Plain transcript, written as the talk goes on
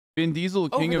Vin Diesel,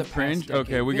 king of cringe.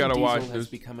 Okay, we gotta watch this. Vin Diesel has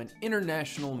become an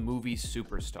international movie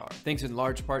superstar, thanks in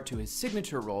large part to his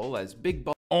signature role as Big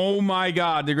Boss. Oh my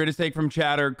God, the greatest take from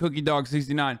Chatter, Cookie Dog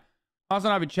 69.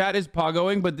 HasanAbi, chat is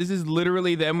poggoing, but this is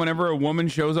literally them whenever a woman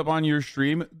shows up on your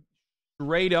stream.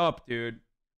 Straight up, dude.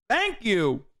 Thank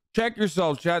you. Check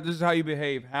yourself, chat. This is how you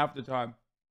behave half the time.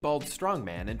 Bald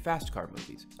strongman in fast car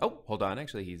movies. Oh, hold on.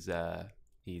 Actually, he's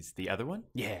the other one?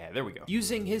 Yeah, there we go.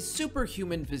 Using his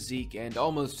superhuman physique and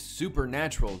almost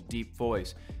supernatural deep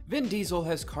voice, Vin Diesel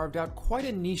has carved out quite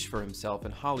a niche for himself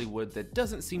in Hollywood that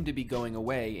doesn't seem to be going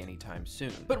away anytime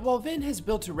soon. But while Vin has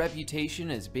built a reputation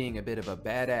as being a bit of a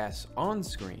badass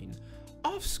on-screen,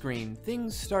 off-screen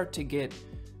things start to get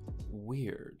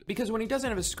weird. Because when he doesn't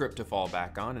have a script to fall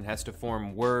back on and has to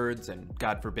form words and,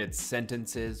 God forbid,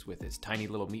 sentences with his tiny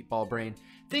little meatball brain,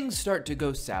 things start to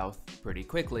go south pretty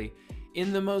quickly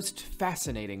in the most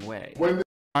fascinating way.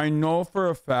 I know for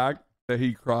a fact that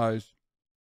he cries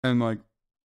and like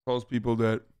tells people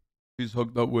that he's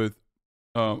hooked up with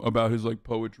about his like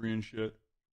poetry and shit.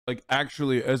 Like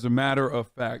actually, as a matter of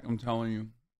fact, I'm telling you,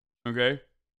 okay,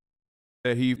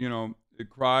 that he, you know, it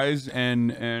cries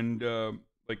and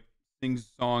like sings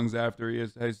songs after he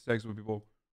has sex with people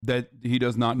that he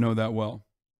does not know that well.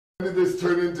 When did this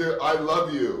turn into I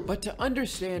love you? But to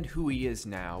understand who he is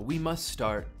now, we must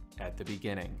start at the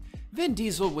beginning. Vin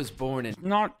Diesel was born in...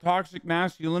 Not toxic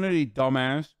masculinity,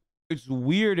 dumbass. It's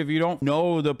weird if you don't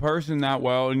know the person that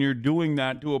well and you're doing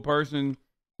that to a person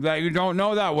that you don't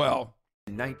know that well.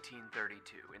 In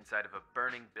 1932, inside of a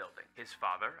burning building, his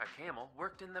father, a camel,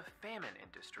 worked in the famine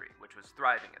industry, which was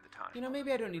thriving at the time. You know,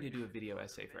 maybe I don't need to do a video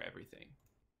essay for everything.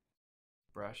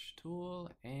 Brush tool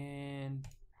and...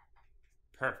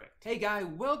 perfect. Hey guy,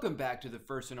 welcome back to the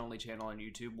first and only channel on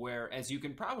YouTube where, as you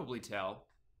can probably tell,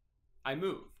 I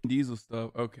moved. Diesel stuff,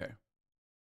 okay.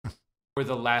 Or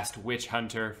the last witch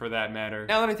hunter, for that matter.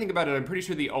 Now that I think about it, I'm pretty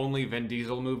sure the only Vin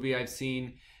Diesel movie I've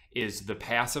seen is The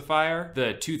Pacifier,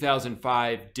 the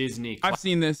 2005 Disney... I've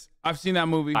seen this. I've seen that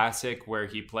movie. Classic where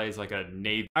he plays like a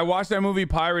Navy... I watched that movie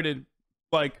pirated.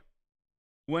 Like,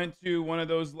 went to one of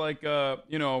those like,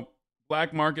 you know,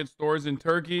 black market stores in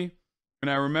Turkey. And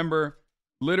I remember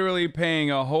literally paying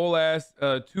a whole ass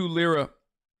 2 lira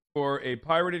for a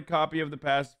pirated copy of The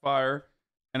Pacifier,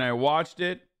 and I watched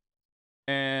it,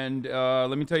 and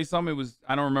let me tell you something,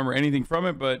 I don't remember anything from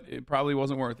it, but it probably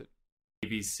wasn't worth it.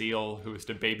 Navy SEAL who was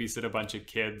to babysit a bunch of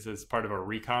kids as part of a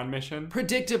recon mission.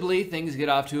 Predictably, things get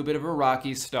off to a bit of a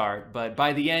rocky start, but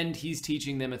by the end, he's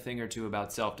teaching them a thing or two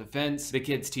about self-defense. The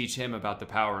kids teach him about the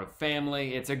power of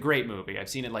family. It's a great movie. I've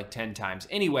seen it like 10 times.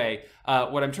 Anyway,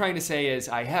 what I'm trying to say is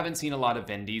I haven't seen a lot of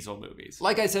Vin Diesel movies.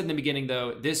 Like I said in the beginning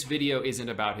though, this video isn't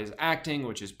about his acting,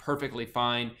 which is perfectly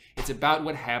fine. It's about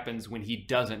what happens when he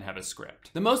doesn't have a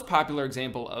script. The most popular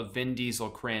example of Vin Diesel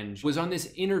cringe was on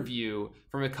this interview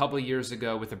from a couple of years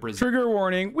ago with a Brazilian... Trigger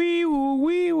warning, wee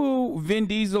woo, Vin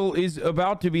Diesel is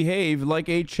about to behave like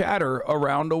a chatter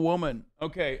around a woman.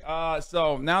 Okay,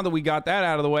 so now that we got that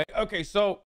out of the way, okay,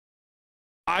 so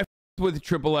I with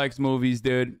XXX movies,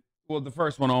 dude. Well, the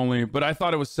first one only, but I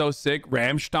thought it was so sick.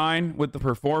 Rammstein with the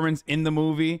performance in the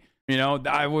movie. You know,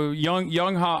 I was young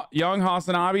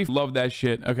HasanAbi, loved that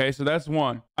shit. Okay, so that's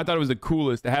one. I thought it was the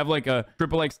coolest to have like a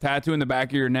XXX tattoo in the back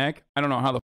of your neck. I don't know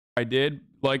how the I did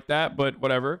like that, but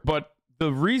whatever. But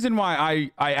the reason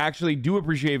why I actually do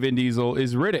appreciate Vin Diesel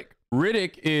is Riddick.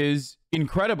 Riddick is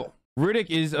incredible. Riddick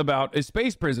is about a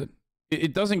space prison.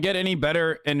 It doesn't get any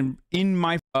better and in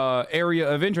my area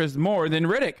of interest more than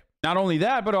Riddick. Not only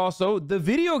that, but also the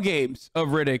video games of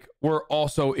Riddick were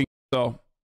also so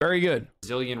very good.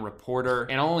 Brazilian reporter,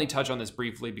 and I'll only touch on this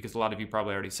briefly because a lot of you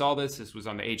probably already saw this. This was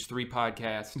on the H3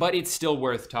 podcast, but it's still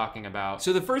worth talking about.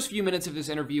 So the first few minutes of this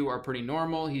interview are pretty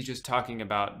normal. He's just talking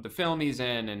about the film he's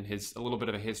in and a little bit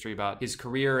of a history about his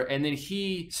career. And then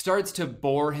he starts to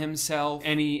bore himself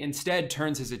and he instead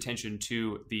turns his attention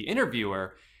to the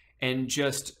interviewer and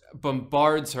just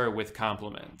bombards her with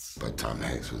compliments. But Tom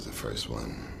Hanks was the first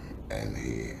one, and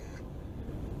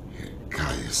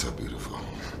God, you're so beautiful.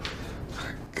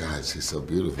 God, she's so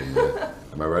beautiful, man.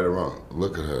 Am I right or wrong?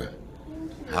 Look at her.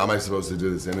 How am I supposed to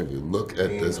do this interview? Look at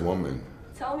this woman.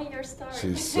 Tell me your story.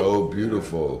 She's so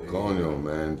beautiful. Conyo,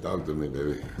 man. Talk to me,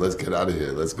 baby. Let's get out of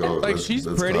here. Let's go. Like, let's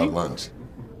pretty. Go have lunch.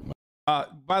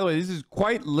 By the way, this is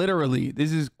quite literally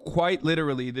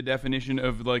the definition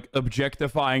of like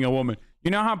objectifying a woman.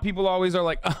 You know how people always are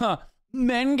like,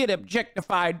 men get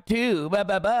objectified too, blah,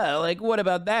 blah, blah. Like, what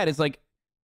about that? It's like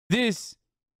this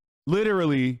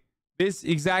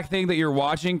exact thing that you're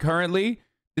watching currently.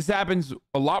 This happens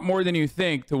a lot more than you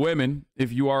think to women.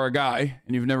 If you are a guy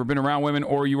and you've never been around women,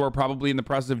 or you are probably in the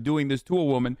process of doing this to a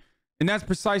woman, And that's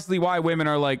precisely why women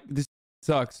are like, this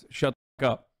sucks. Shut the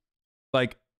fuck up.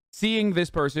 Like, seeing this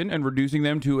person and reducing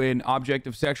them to an object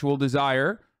of sexual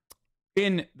desire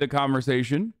in the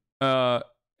conversation,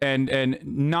 and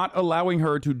not allowing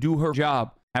her to do her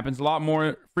job happens a lot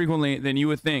more frequently than you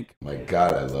would think. My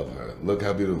God, I love her. Look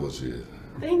how beautiful she is.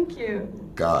 Thank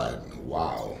you. God,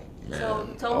 wow. Man.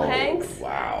 So, Tom Hanks?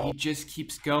 Wow. He just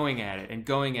keeps going at it and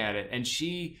going at it. And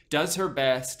she does her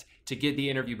best to get the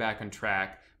interview back on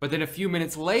track. But then a few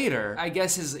minutes later, I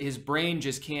guess his brain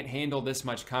just can't handle this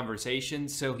much conversation.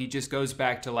 So he just goes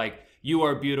back to like, you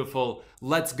are beautiful.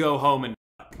 Let's go home and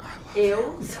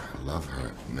I love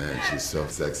her. Man, she's so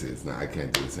sexy. It's not, I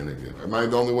can't do this interview. Am I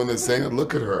the only one that's saying it?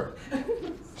 Look at her.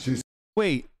 She's...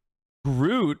 Wait,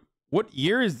 Groot? What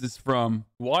year is this from?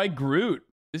 Why Groot?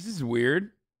 This is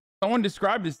weird. Someone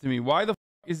described this to me. Why the f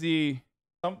is he...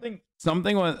 Something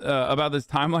about this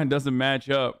timeline doesn't match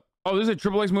up. Oh, this is a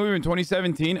XXX movie in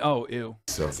 2017? Oh, ew.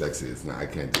 So sexy. It's not, I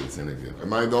can't do this interview.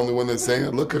 Am I the only one that's saying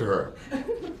it? Look at her.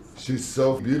 She's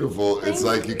so beautiful. It's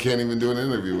like you can't even do an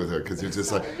interview with her because you're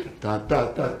just like, da,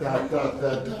 da, da, da, da,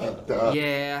 da, da, da.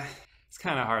 yeah, it's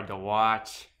kind of hard to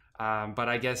watch. But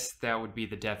I guess that would be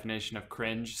the definition of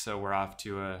cringe. So we're off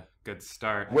to a good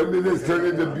start. When did this turn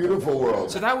into Beautiful World?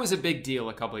 So that was a big deal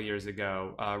a couple of years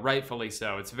ago, rightfully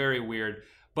so. It's very weird,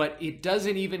 but it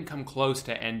doesn't even come close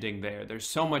to ending there. There's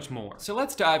so much more. So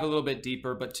let's dive a little bit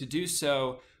deeper, but to do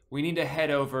so, we need to head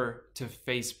over to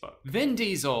Facebook. Vin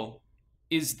Diesel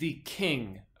is the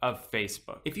king of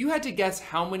Facebook. If you had to guess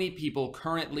how many people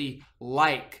currently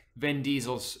like Vin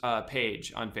Diesel's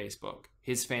page on Facebook,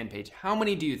 his fan page, how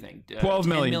many do you think? 12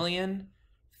 million. 10 million?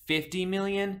 50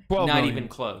 million? 12 Not million. even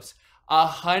close.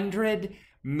 100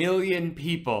 million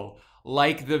people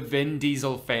like the Vin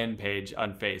Diesel fan page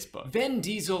on Facebook. Vin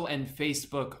Diesel and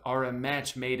Facebook are a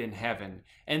match made in heaven.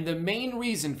 And the main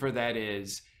reason for that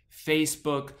is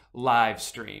Facebook live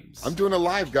streams. I'm doing a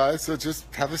live, guys, so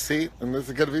just have a seat and this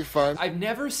is gonna be fun. I've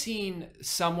never seen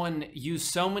someone use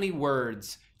so many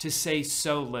words to say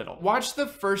so little. Watch the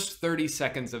first 30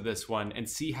 seconds of this one and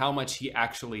see how much he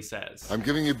actually says. I'm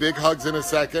giving you big hugs in a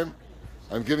second.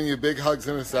 I'm giving you big hugs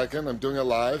in a second. I'm doing a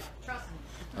live.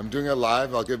 I'm doing a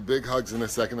live. I'll give big hugs in a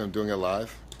second. I'm doing a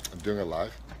live. I'm doing a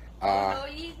live. No,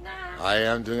 he's not. I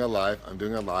am doing a live. I'm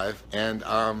doing a live. And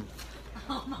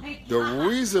Oh my God. the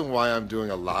reason why I'm doing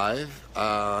a live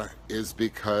is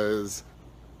because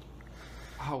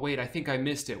Oh wait, I think I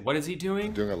missed it. What is he doing?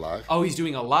 I'm doing a live. Oh, he's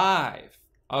doing a live.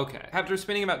 Okay. After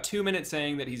spending about 2 minutes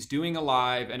saying that he's doing a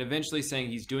live and eventually saying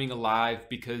he's doing a live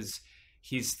because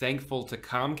he's thankful to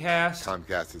Comcast.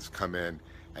 Comcast has come in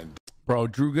and Bro,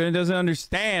 Drew Gooden doesn't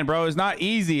understand, bro. It's not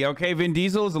easy, okay? Vin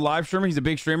Diesel is a live streamer. He's a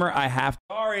big streamer. I have...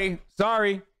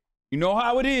 Sorry. You know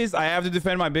how it is. I have to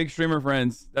defend my big streamer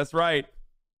friends. That's right.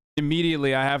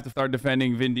 Immediately, I have to start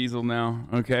defending Vin Diesel now,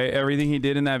 okay? Everything he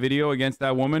did in that video against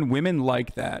that woman, women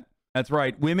like that. That's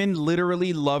right. Women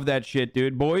literally love that shit,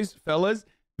 dude. Boys, fellas,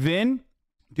 Vin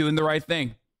doing the right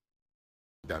thing.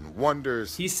 done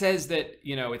wonders. He says that,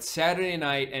 you know, it's Saturday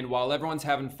night, and while everyone's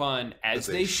having fun, as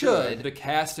they should, the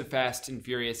cast of Fast and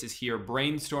Furious is here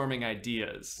brainstorming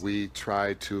ideas. We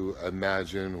try to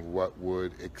imagine what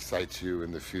would excite you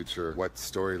in the future, what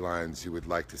storylines you would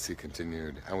like to see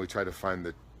continued, and we try to find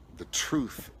the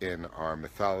truth in our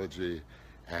mythology,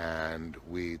 and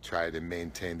we try to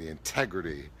maintain the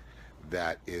integrity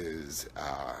that is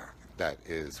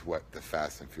what the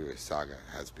Fast and Furious saga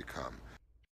has become.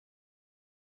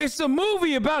 It's a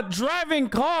movie about driving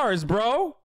cars,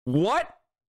 bro. What?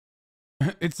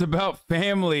 It's about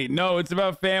family. No, it's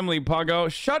about family, Pago.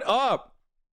 Shut up,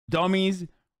 dummies.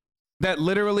 That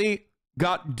literally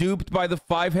got duped by the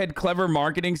five-head clever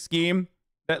marketing scheme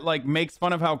that like makes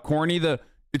fun of how corny the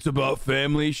it's about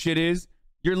family shit is.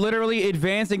 You're literally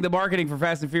advancing the marketing for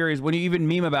Fast and Furious when you even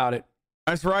meme about it.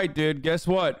 That's right, dude. Guess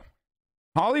what?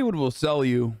 Hollywood will sell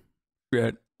you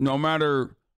shit no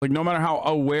matter how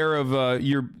aware of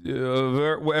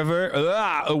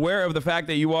aware of the fact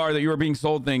that you are being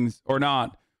sold things or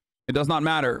not. It does not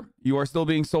matter. You are still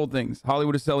being sold things.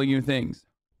 Hollywood is selling you things.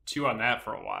 Chew on that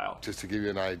for a while. Just to give you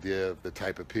an idea of the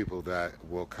type of people that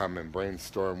will come and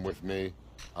brainstorm with me.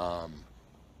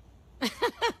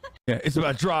 Yeah, it's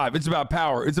about drive. It's about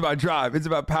power. It's about drive. It's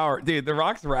about power. Dude, The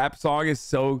Rock's rap song is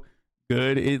so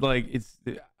good.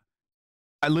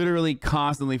 I literally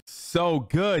constantly so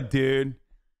good, dude.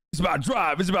 It's about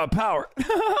drive. It's about power.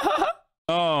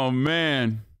 Oh,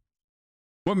 man.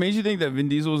 What made you think that Vin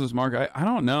Diesel was a smart guy? I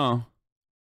don't know.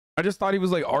 I just thought he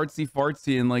was like artsy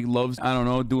fartsy and like loves, I don't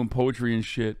know, doing poetry and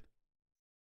shit.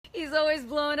 He's always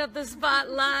blowing up the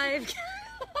spot live.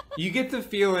 You get the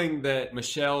feeling that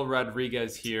Michelle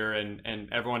Rodriguez here and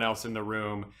everyone else in the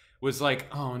room was like,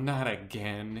 oh, not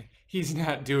again. He's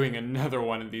not doing another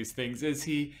one of these things, is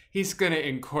he? He's gonna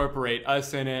incorporate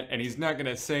us in it, and he's not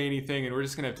gonna say anything, and we're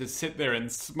just gonna have to sit there and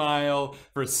smile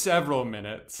for several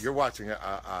minutes. You're watching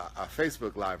a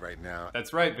Facebook Live right now.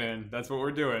 That's right, Vin. That's what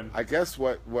we're doing. I guess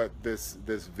what this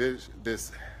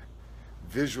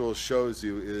visual shows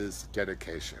you is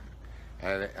dedication,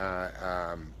 and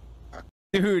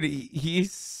Dude,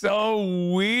 he's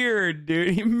so weird,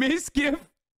 dude. He misgift.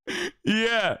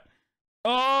 Yeah.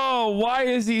 Oh, why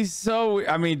is he so?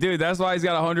 I mean, dude, that's why he's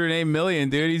got 108 million,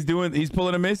 dude. He's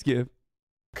pulling a misgift.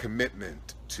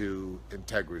 commitment to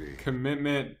integrity.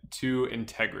 Commitment to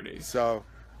integrity. So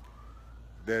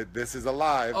this is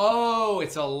alive. Oh,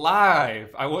 it's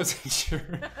alive. I wasn't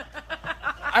sure.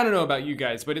 I don't know about you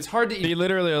guys, but it's hard to They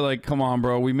literally are like, come on,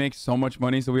 bro. We make so much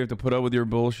money, so we have to put up with your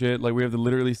bullshit. Like, we have to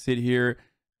literally sit here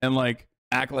and, like,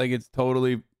 act like it's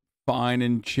totally fine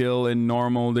and chill and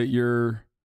normal that you're,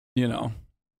 you know,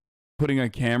 putting a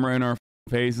camera in our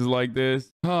faces like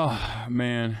this. Oh,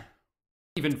 man.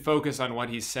 even focus on what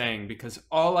he's saying because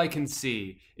all I can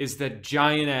see is that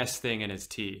giant ass thing in his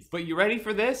teeth. But you ready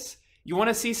for this? You want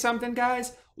to see something,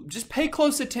 guys? Just pay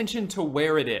close attention to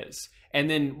where it is and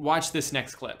then watch this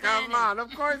next clip. Come on, of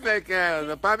course they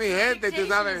can. Para mi gente, tú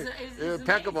sabes,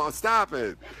 impeccable. Stop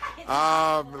it.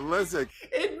 Listen.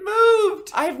 It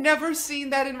moved! I've never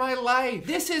seen that in my life.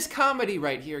 This is comedy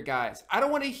right here, guys. I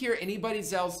don't want to hear anybody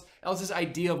else's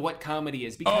idea of what comedy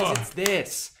is because it's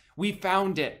this. We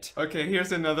found it. Okay,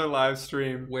 here's another live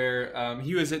stream where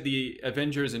he was at the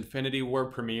Avengers Infinity War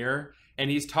premiere and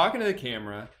he's talking to the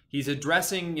camera. He's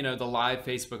addressing, you know, the live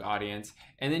Facebook audience,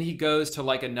 and then he goes to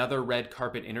like another red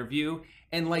carpet interview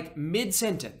and like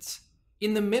mid-sentence,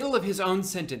 in the middle of his own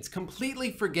sentence,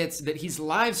 completely forgets that he's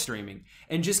live streaming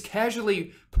and just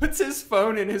casually puts his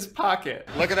phone in his pocket.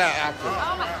 Look at that actor.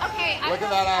 Oh my, okay. Look at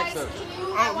that actor.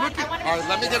 All right,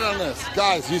 let me get on this.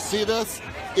 Guys, you see this?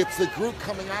 It's the Groot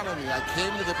coming out of me. I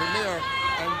came to the premiere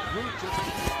and Groot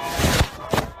just...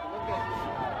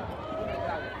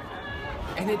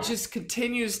 And it just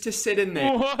continues to sit in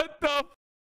there. What the?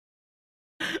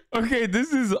 Okay,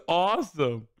 this is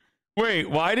awesome. Wait,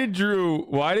 why did Drew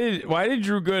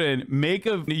Gooden make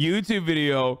a YouTube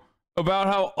video about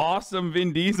how awesome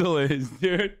Vin Diesel is,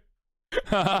 dude?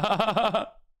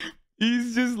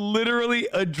 He's just literally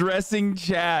addressing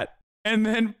chat and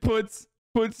then puts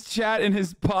chat in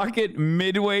his pocket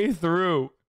midway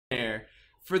through. There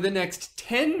for the next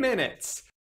 10 minutes.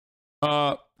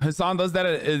 Hasan does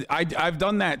that. I've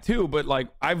done that too, but like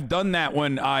I've done that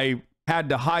when I had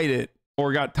to hide it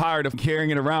or got tired of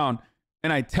carrying it around,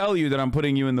 and I tell you that I'm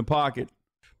putting you in the pocket.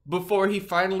 Before he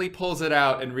finally pulls it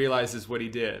out and realizes what he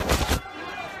did.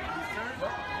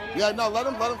 Yeah, no, let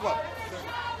him go.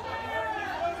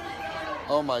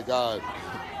 Oh my God.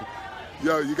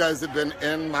 Yo, you guys have been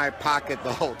in my pocket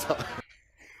the whole time.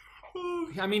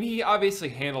 I mean, he obviously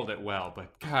handled it well,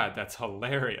 but God, that's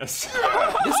hilarious.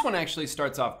 This one actually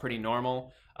starts off pretty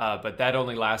normal, but that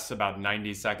only lasts about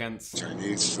 90 seconds.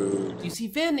 Chinese food. You see,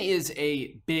 Vin is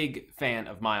a big fan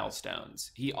of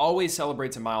milestones. He always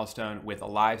celebrates a milestone with a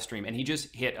live stream, and he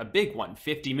just hit a big one,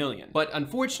 50 million. But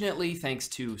unfortunately, thanks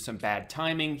to some bad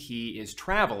timing, he is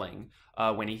traveling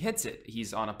when he hits it.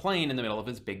 He's on a plane in the middle of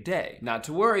his big day. Not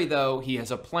to worry, though, he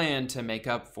has a plan to make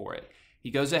up for it. He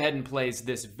goes ahead and plays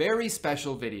this very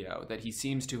special video that he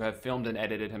seems to have filmed and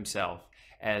edited himself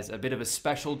as a bit of a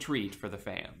special treat for the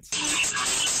fans.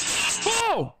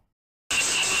 Whoa!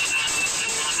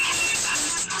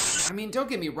 I mean, don't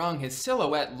get me wrong, his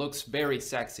silhouette looks very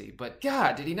sexy, but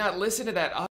God, did he not listen to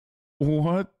that?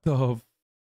 What the?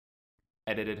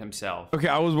 Edited himself. Okay,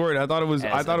 I was worried. I thought it was a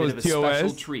TOS.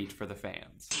 Special treat for the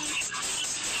fans.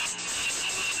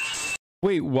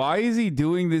 Wait, why is he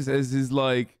doing this as his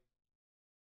like?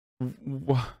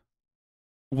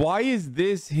 Why is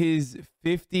this his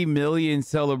 50 million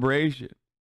celebration?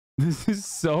 This is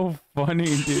so funny,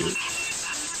 dude.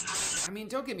 I mean,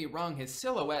 don't get me wrong, his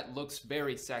silhouette looks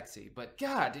very sexy, but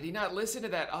God, did he not listen to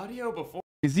that audio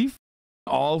Is he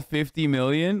all 50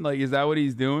 million? Like, is that what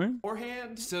he's doing?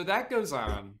 beforehand? So that goes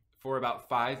on for about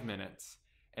 5 minutes,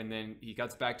 and then he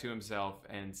gets back to himself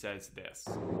and says this.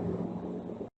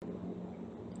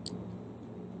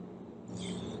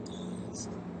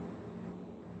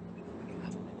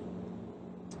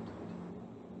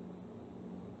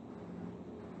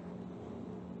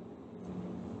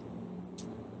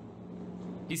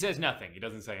 He says nothing. He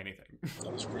doesn't say anything.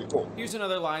 That was pretty cool. Here's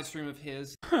another live stream of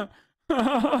his.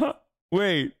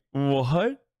 Wait,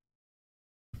 what?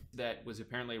 that was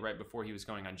apparently right before he was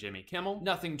going on Jimmy Kimmel.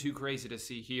 Nothing too crazy to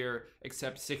see here,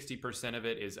 except 60% of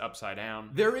it is upside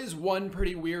down. There is one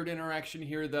pretty weird interaction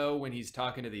here though, when he's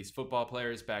talking to these football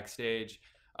players backstage.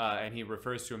 And he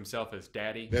refers to himself as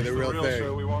Daddy. They're the real thing.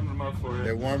 Show. We warmed them up for you.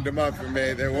 They warmed them up for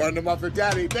me. They warmed them up for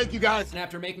Daddy. Thank you, guys. And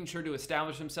after making sure to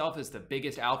establish himself as the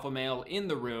biggest alpha male in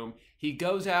the room, he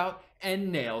goes out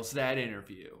and nails that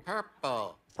interview.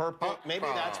 Purple. Purple? Maybe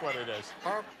that's what it is.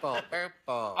 Purple.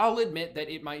 Purple. I'll admit that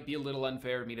it might be a little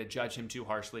unfair of me to judge him too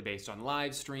harshly based on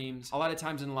live streams. A lot of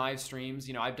times in live streams,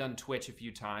 you know, I've done Twitch a few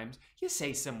times, you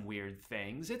say some weird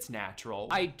things, it's natural.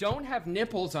 I don't have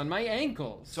nipples on my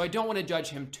ankles, so I don't want to judge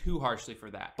him too harshly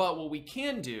for that. But what we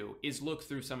can do is look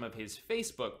through some of his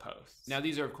Facebook posts. Now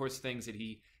these are of course things that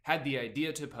he had the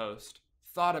idea to post,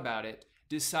 thought about it,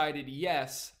 decided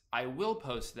yes, I will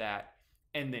post that,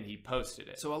 and then he posted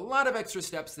it. So a lot of extra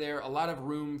steps there, a lot of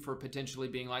room for potentially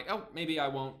being like, oh, maybe I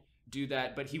won't do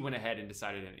that, but he went ahead and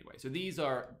decided anyway. So these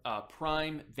are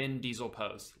prime Vin Diesel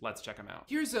posts. Let's check them out.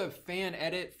 Here's a fan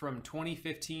edit from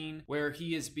 2015 where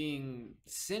he is being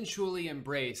sensually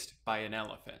embraced by an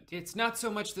elephant. It's not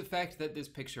so much the fact that this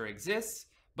picture exists,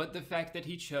 but the fact that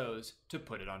he chose to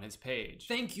put it on his page.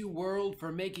 Thank you, world,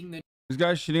 for making the... This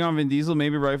guy's shitting on Vin Diesel,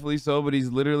 maybe rightfully so, but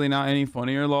he's literally not any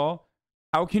funnier, lol.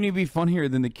 How can he be funnier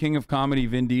than the king of comedy,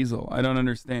 Vin Diesel? I don't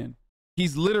understand.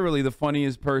 He's literally the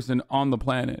funniest person on the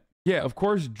planet. Yeah, of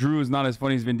course Drew is not as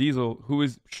funny as Vin Diesel, who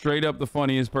is straight up the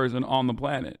funniest person on the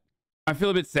planet. I feel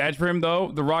a bit sad for him, though.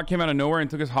 The Rock came out of nowhere and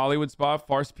took his Hollywood spot,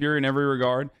 far superior in every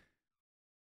regard.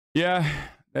 Yeah,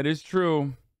 that is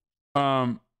true.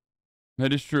 That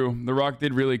is true. The Rock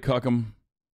did really cuck him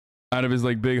out of his,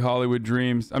 like, big Hollywood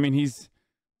dreams. I mean, he's...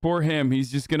 Poor him. He's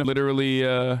just gonna literally,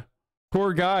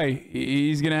 poor guy.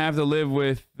 He's gonna have to live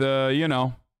with, you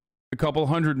know, a couple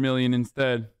 $100 million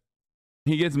instead.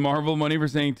 He gets Marvel money for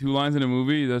saying 2 lines in a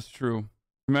movie. That's true.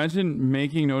 Imagine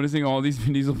noticing all these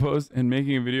Vin Diesel posts and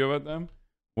making a video about them.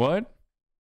 What?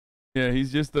 Yeah,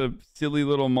 he's just a silly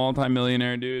little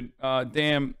multi-millionaire dude.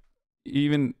 Damn.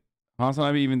 Even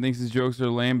HasanAbi even thinks his jokes are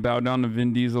lame. Bow down to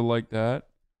Vin Diesel like that.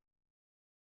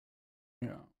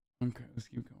 Yeah. Okay, let's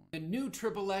keep going. The new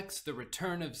XXX, The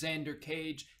Return of Xander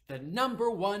Cage, the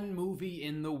 #1 movie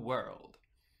in the world,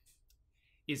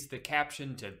 is the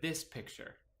caption to this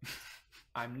picture.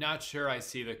 I'm not sure I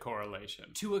see the correlation.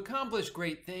 To accomplish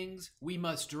great things, we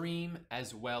must dream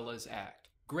as well as act.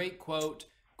 Great quote,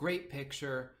 great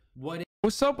picture.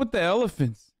 What's up with the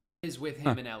elephants? Is with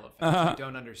him and elephants? I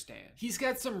don't understand. He's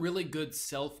got some really good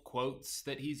self-quotes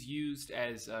that he's used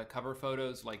as cover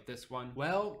photos, like this one.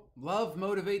 Well, love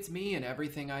motivates me in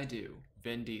everything I do.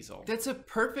 Vin Diesel. That's a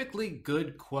perfectly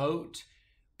good quote,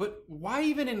 but why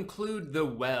even include the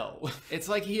well? It's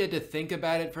like he had to think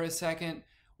about it for a second.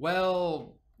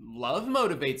 Well, love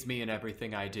motivates me in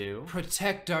everything I do.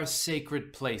 Protect our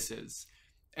sacred places.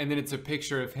 And then it's a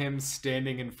picture of him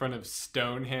standing in front of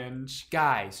Stonehenge.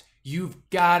 Guys, you've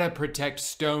gotta protect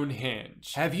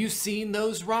Stonehenge. Have you seen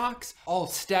those rocks? All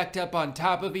stacked up on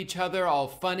top of each other, all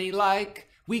funny like?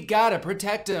 We gotta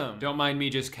protect them. Don't mind me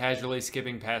just casually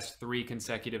skipping past 3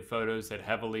 consecutive photos that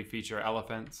heavily feature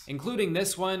elephants. Including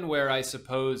this one where I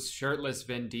suppose shirtless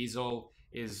Vin Diesel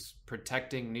is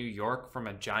protecting New York from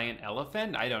a giant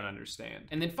elephant? I don't understand.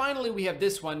 And then finally we have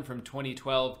this one from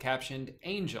 2012 captioned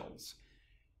Angels.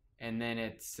 And then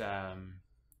it's,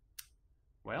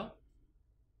 well,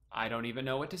 I don't even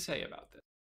know what to say about this.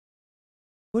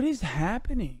 What is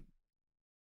happening?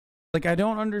 Like, I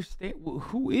don't understand.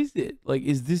 Who is it? Like,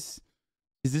 is this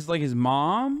like his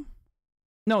mom?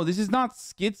 No, this is not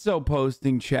schizo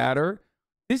posting, chatter.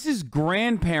 This is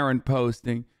grandparent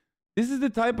posting. This is the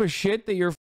type of shit that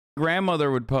your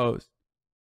grandmother would post.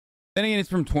 Then again, it's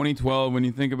from 2012 when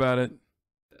you think about it.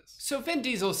 So Vin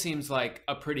Diesel seems like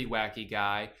a pretty wacky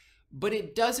guy, but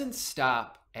it doesn't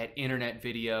stop at internet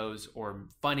videos or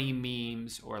funny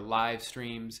memes or live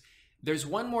streams. There's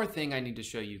one more thing I need to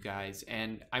show you guys,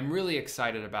 and I'm really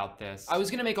excited about this. I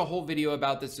was gonna make a whole video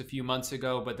about this a few months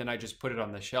ago, but then I just put it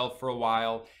on the shelf for a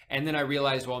while, and then I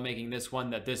realized while making this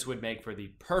one that this would make for the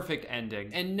perfect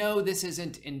ending. And no, this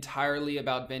isn't entirely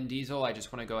about Vin Diesel. I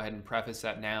just wanna go ahead and preface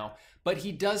that now. But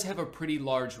he does have a pretty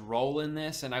large role in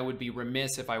this, and I would be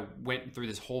remiss if I went through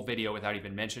this whole video without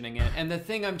even mentioning it. And the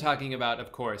thing I'm talking about,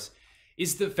 of course,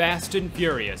 is the Fast and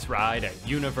Furious ride at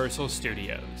Universal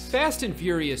Studios. Fast and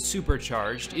Furious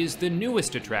Supercharged is the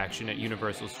newest attraction at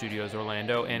Universal Studios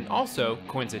Orlando, and also,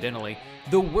 coincidentally,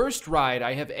 the worst ride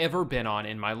I have ever been on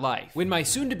in my life. When my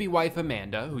soon-to-be wife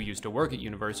Amanda, who used to work at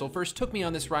Universal, first took me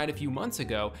on this ride a few months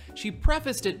ago, she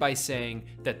prefaced it by saying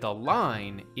that the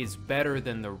line is better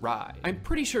than the ride. I'm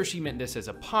pretty sure she meant this as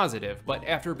a positive, but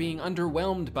after being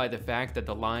underwhelmed by the fact that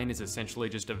the line is essentially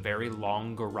just a very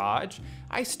long garage,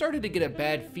 I started to get a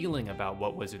bad feeling about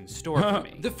what was in store for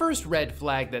me. The first red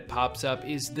flag that pops up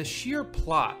is the sheer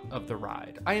plot of the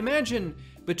ride. I imagine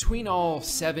between all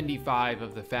 75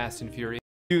 of the Fast and Furious.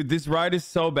 Dude, this ride is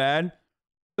so bad.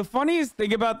 The funniest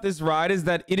thing about this ride is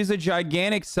that it is a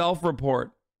gigantic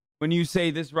self-report. When you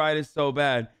say this ride is so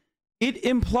bad, it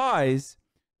implies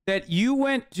that you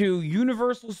went to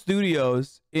Universal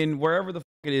Studios in wherever the fuck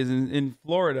it is in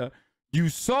Florida. You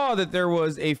saw that there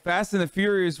was a Fast and the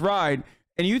Furious ride,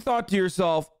 and you thought to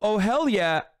yourself, oh, hell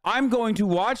yeah, I'm going to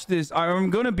watch this. I'm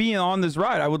going to be on this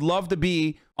ride. I would love to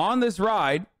be on this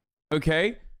ride.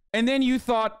 Okay. And then you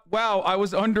thought, wow, I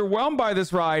was underwhelmed by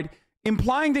this ride,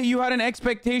 implying that you had an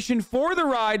expectation for the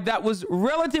ride that was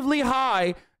relatively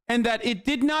high and that it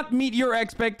did not meet your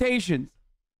expectations.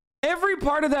 Every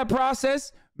part of that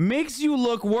process makes you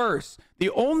look worse. The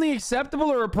only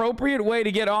acceptable or appropriate way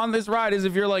to get on this ride is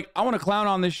if you're like, I want to clown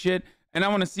on this shit and I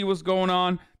want to see what's going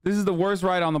on. This is the worst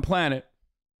ride on the planet.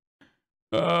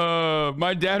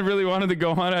 My dad really wanted to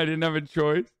go on. I didn't have a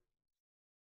choice.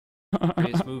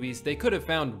 Movies, they could have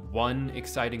found one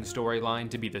exciting storyline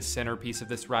to be the centerpiece of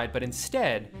this ride, but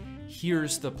instead,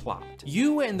 here's the plot.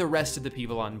 You and the rest of the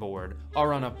people on board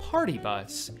are on a party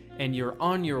bus, and you're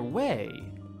on your way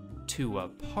to a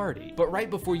party. But right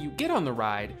before you get on the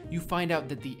ride, you find out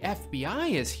that the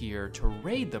FBI is here to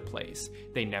raid the place.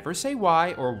 They never say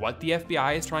why or what the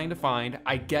FBI is trying to find.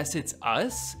 I guess it's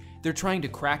us? They're trying to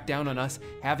crack down on us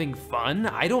having fun?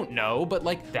 I don't know, but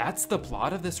like, that's the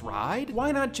plot of this ride?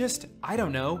 Why not just, I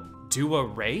don't know, do a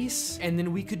race? And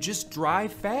then we could just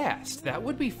drive fast. That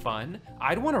would be fun.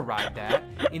 I'd want to ride that.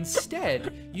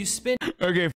 Instead, you spend—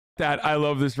 Okay, f that. I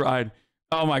love this ride.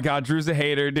 Oh my God, Drew's a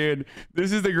hater, dude.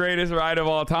 This is the greatest ride of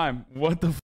all time. What the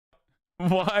f?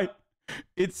 Why?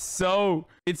 It's so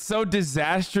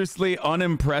disastrously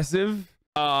unimpressive.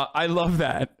 I love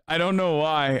that. I don't know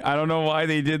why. I don't know why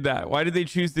they did that. Why did they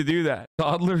choose to do that?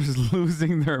 Toddlers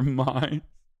losing their minds.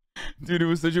 Dude, it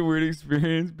was such a weird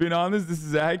experience. Being honest, this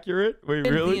is accurate. Wait,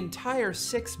 really? The entire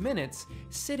 6 minutes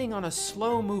sitting on a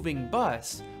slow-moving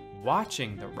bus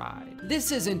watching the ride.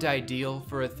 This isn't ideal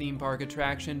for a theme park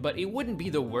attraction, but it wouldn't be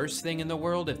the worst thing in the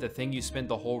world if the thing you spent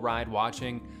the whole ride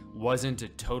watching wasn't a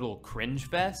total cringe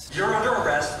fest. You're under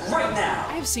arrest right now.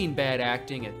 I've seen bad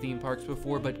acting at theme parks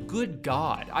before, but good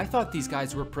God, I thought these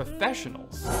guys were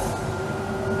professionals. We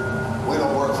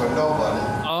don't work for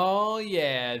nobody. Oh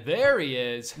yeah, there he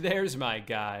is. There's my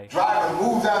guy. Driver,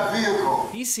 move that vehicle.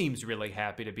 He seems really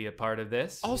happy to be a part of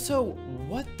this. Also,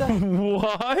 what the—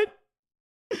 What?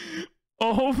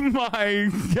 Oh my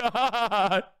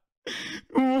God.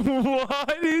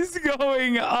 What is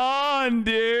going on,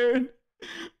 dude?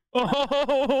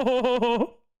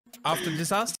 Oh. After the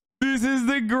disaster? This is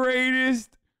the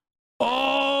greatest.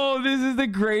 Oh, this is the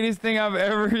greatest thing I've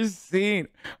ever seen.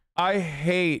 I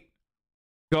hate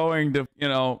going to,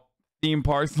 theme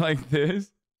parks like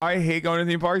this. I hate going to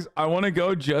theme parks. I want to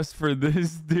go just for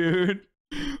this, dude.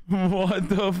 What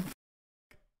the f?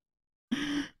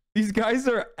 These guys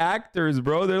are actors,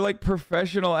 bro. They're like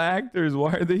professional actors.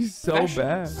 Why are they so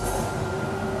bad?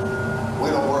 We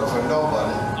don't work for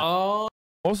nobody. Oh.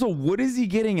 Also, what is he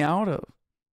getting out of?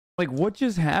 Like, what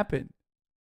just happened?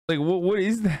 Like, what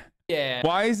is that? Yeah.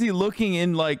 Why is he looking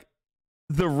in like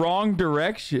the wrong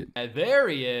direction? There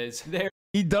he is. There.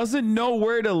 He doesn't know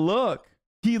where to look.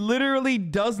 He literally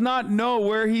does not know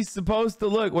where he's supposed to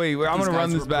look. Wait, I'm gonna run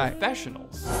this back.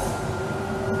 Professionals.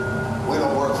 We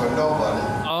don't work for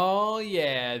nobody. Oh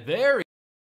yeah, there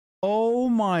Oh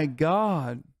my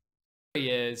God. he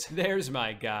is. There's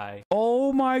my guy.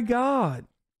 Oh my God.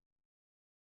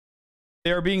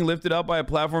 They are being lifted up by a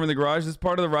platform in the garage. This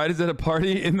part of the ride is at a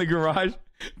party in the garage.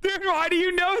 Dude, why do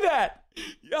you know that?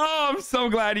 Oh, I'm so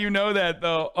glad you know that,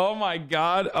 though. Oh my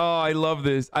God. Oh, I love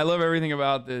this. I love everything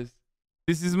about this.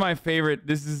 This is my favorite.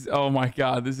 This is, oh my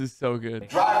God, this is so good.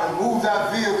 Driver, move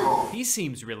that vehicle. He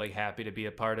seems really happy to be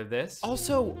a part of this.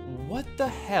 Also, what the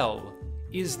hell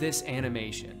is this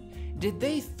animation? Did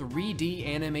they 3D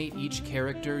animate each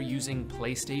character using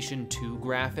PlayStation 2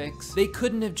 graphics? They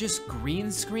couldn't have just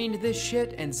green screened this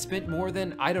shit and spent more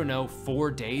than, I don't know, 4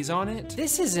 days on it?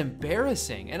 This is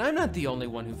embarrassing, and I'm not the only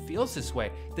one who feels this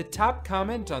way. The top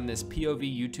comment on this POV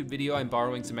YouTube video I'm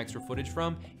borrowing some extra footage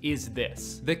from is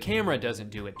this. The camera doesn't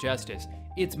do it justice.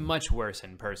 It's much worse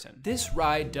in person. This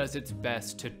ride does its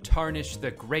best to tarnish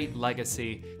the great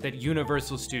legacy that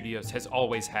Universal Studios has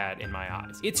always had in my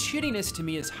eyes. Its shittiness to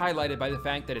me is highlighted by the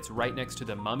fact that it's right next to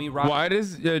the Mummy ride. Why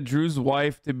does Drew's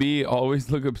wife to be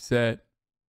always look upset?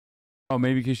 Oh,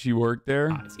 maybe because she worked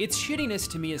there? Its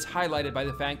shittiness to me is highlighted by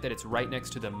the fact that it's right next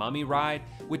to the Mummy ride,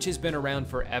 which has been around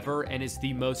forever and is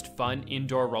the most fun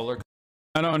indoor roller coaster.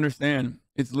 I don't understand.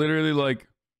 It's literally like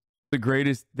the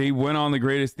greatest, they went on the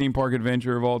greatest theme park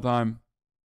adventure of all time.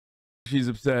 She's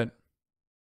upset.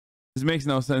 This makes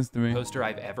no sense to me. Coaster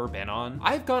I've ever been on.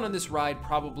 I've gone on this ride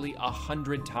probably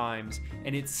 100 times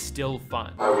and it's still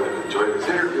fun. I would have enjoyed this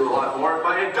interview a lot more if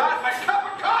I had got my cup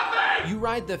of coffee! You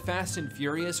ride the Fast and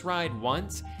Furious ride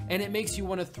once and it makes you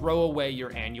want to throw away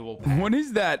your annual pass. What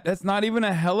is that? That's not even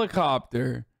a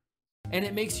helicopter. And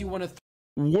it makes you want to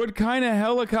what kind of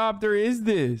helicopter is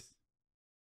this?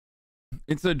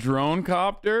 It's a drone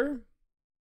copter?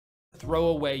 throw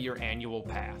away your annual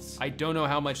pass. I don't know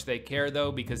how much they care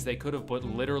though, because they could have put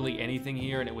literally anything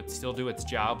here and it would still do its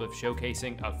job of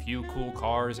showcasing a few cool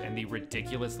cars and the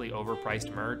ridiculously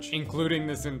overpriced merch, including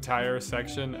this entire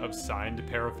section of signed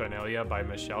paraphernalia by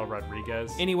Michelle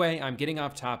Rodriguez. Anyway, I'm getting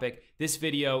off topic. This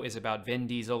video is about Vin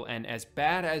Diesel, and as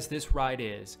bad as this ride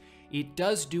is, it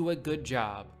does do a good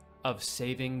job of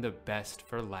saving the best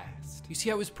for last. You see,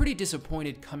 I was pretty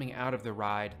disappointed coming out of the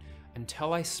ride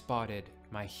until I spotted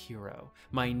my hero,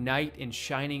 my knight in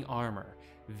shining armor,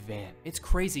 Vin. It's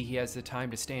crazy he has the time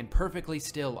to stand perfectly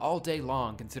still all day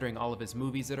long considering all of his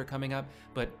movies that are coming up,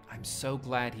 but I'm so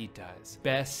glad he does.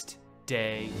 Best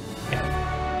day ever.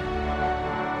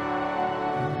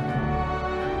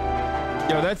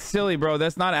 Yo, that's silly, bro.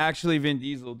 That's not actually Vin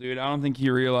Diesel, dude. I don't think he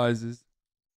realizes.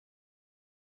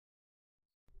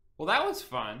 Well, that was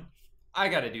fun. I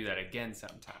gotta do that again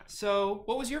sometime. So,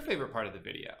 what was your favorite part of the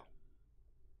video?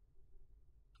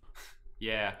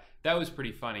 Yeah, that was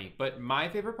pretty funny, but my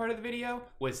favorite part of the video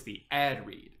was the ad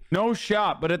read. No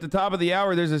shot, but at the top of the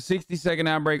hour, there's a 60-second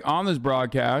ad break on this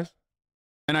broadcast,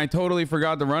 and I totally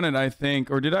forgot to run it, I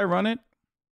think. Or did I run it?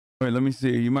 Wait, let me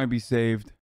see. You might be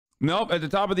saved. Nope, at the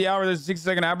top of the hour, there's a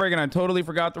 60-second ad break, and I totally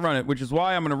forgot to run it, which is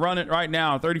why I'm going to run it right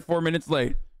now, 34 minutes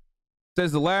late. It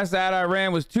says the last ad I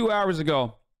ran was 2 hours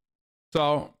ago.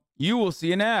 So you will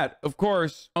see an ad, of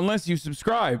course, unless you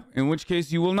subscribe, in which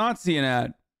case you will not see an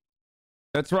ad.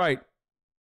 That's right.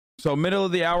 So middle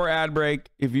of the hour ad break.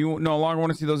 If you no longer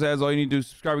want to see those ads, all you need to do is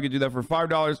subscribe. You can do that for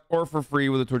 $5 or for free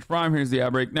with a Twitch Prime. Here's the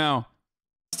ad break now.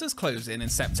 Masters closing in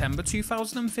September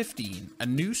 2015, a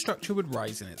new structure would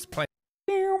rise in its place.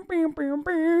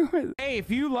 Hey,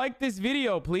 if you like this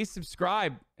video, please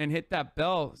subscribe and hit that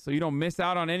bell so you don't miss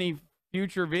out on any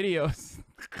future videos.